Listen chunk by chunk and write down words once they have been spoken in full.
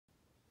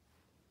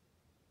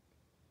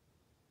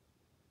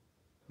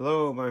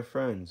Hello, my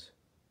friends.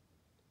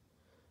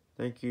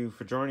 Thank you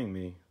for joining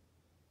me.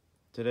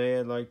 Today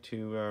I'd like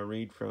to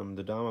read from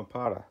the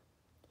Dhammapada.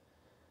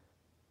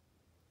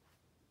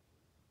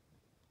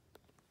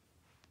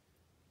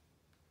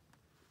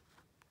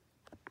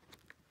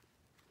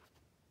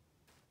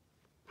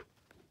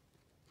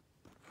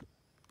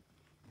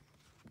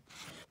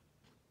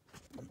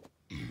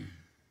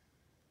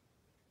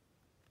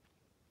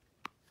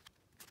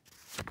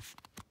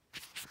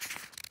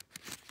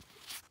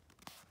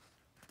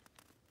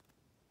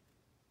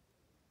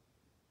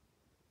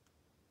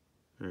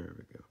 There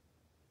we go.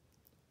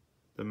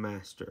 The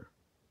Master.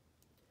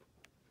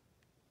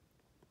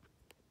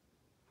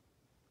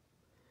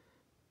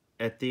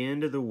 At the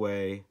end of the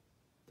way,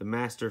 the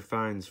Master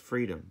finds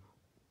freedom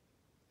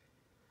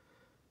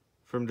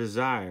from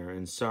desire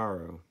and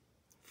sorrow,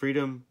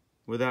 freedom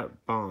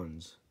without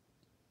bonds.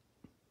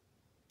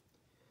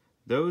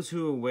 Those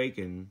who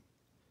awaken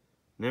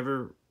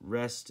never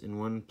rest in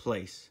one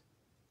place.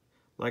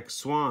 Like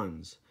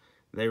swans,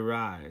 they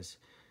rise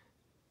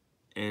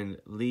and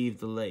leave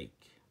the lake.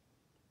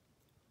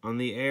 On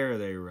the air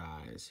they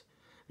rise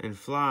and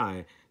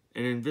fly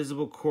an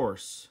invisible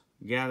course,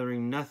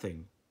 gathering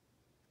nothing,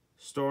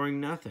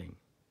 storing nothing.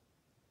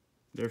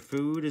 Their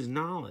food is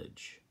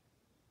knowledge.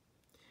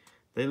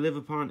 They live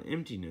upon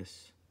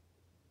emptiness.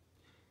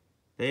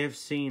 They have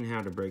seen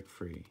how to break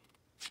free.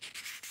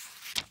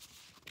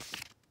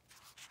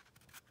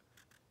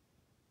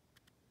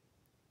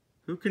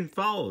 Who can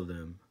follow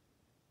them?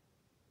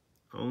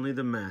 Only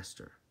the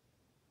Master.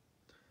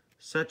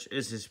 Such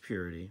is his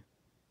purity.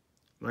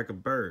 Like a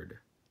bird,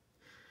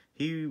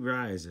 he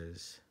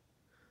rises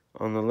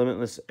on the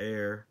limitless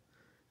air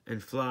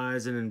and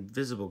flies an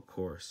invisible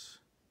course.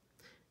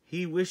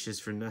 He wishes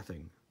for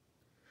nothing.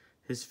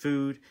 His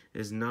food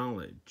is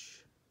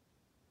knowledge.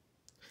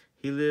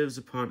 He lives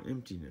upon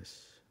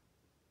emptiness.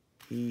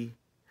 He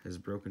has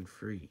broken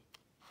free.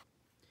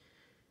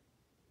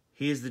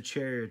 He is the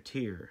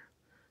charioteer.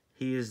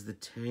 He is the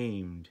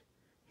tamed.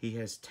 He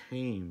has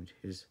tamed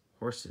his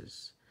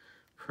horses,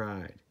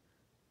 pride,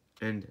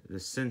 and the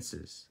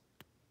senses.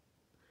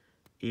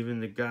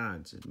 Even the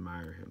gods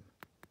admire him.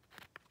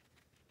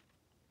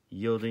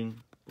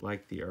 Yielding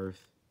like the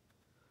earth,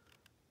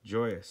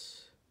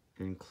 joyous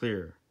and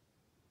clear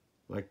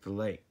like the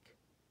lake,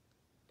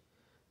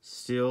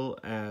 still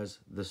as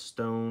the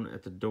stone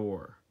at the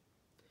door.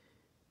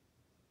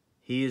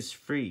 He is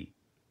free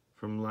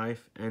from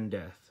life and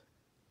death.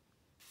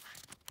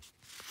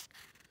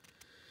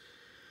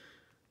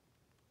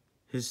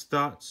 His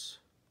thoughts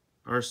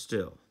are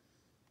still.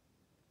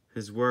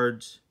 His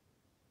words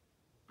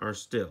are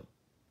still.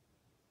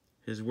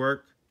 His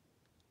work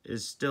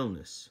is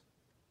stillness.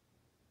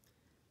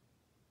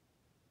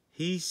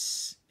 He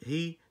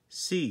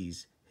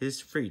sees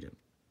his freedom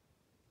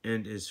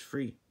and is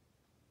free.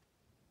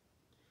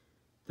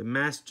 The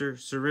Master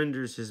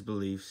surrenders his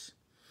beliefs.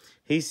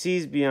 He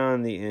sees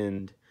beyond the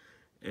end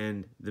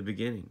and the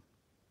beginning.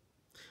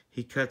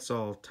 He cuts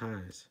all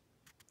ties.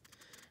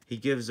 He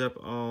gives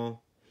up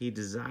all he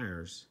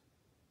desires.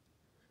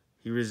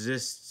 He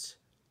resists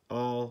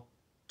all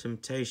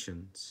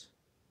temptations,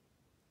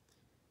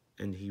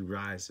 and he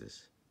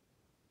rises.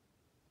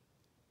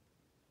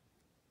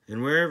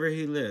 And wherever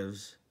he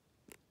lives,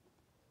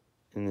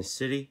 in the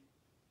city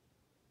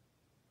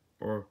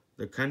or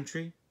the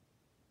country,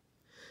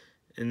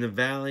 in the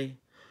valley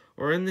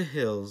or in the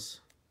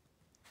hills,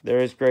 there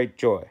is great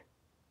joy.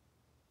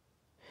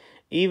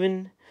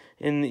 Even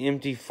in the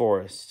empty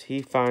forest,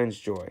 he finds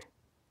joy,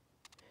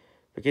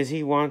 because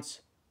he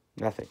wants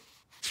nothing.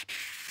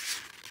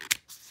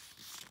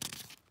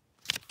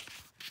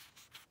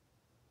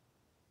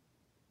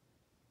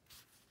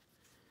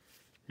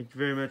 Thank you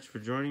very much for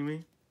joining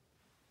me,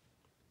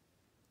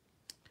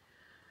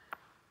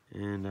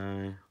 and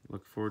I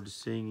look forward to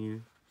seeing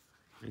you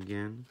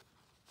again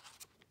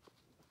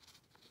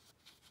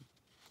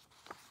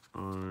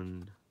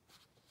on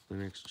the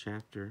next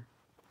chapter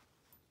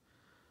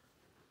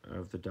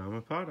of the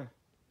Dhammapada.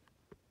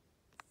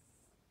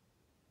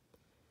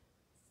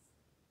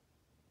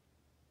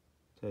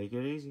 Take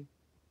it easy.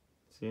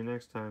 See you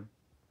next time.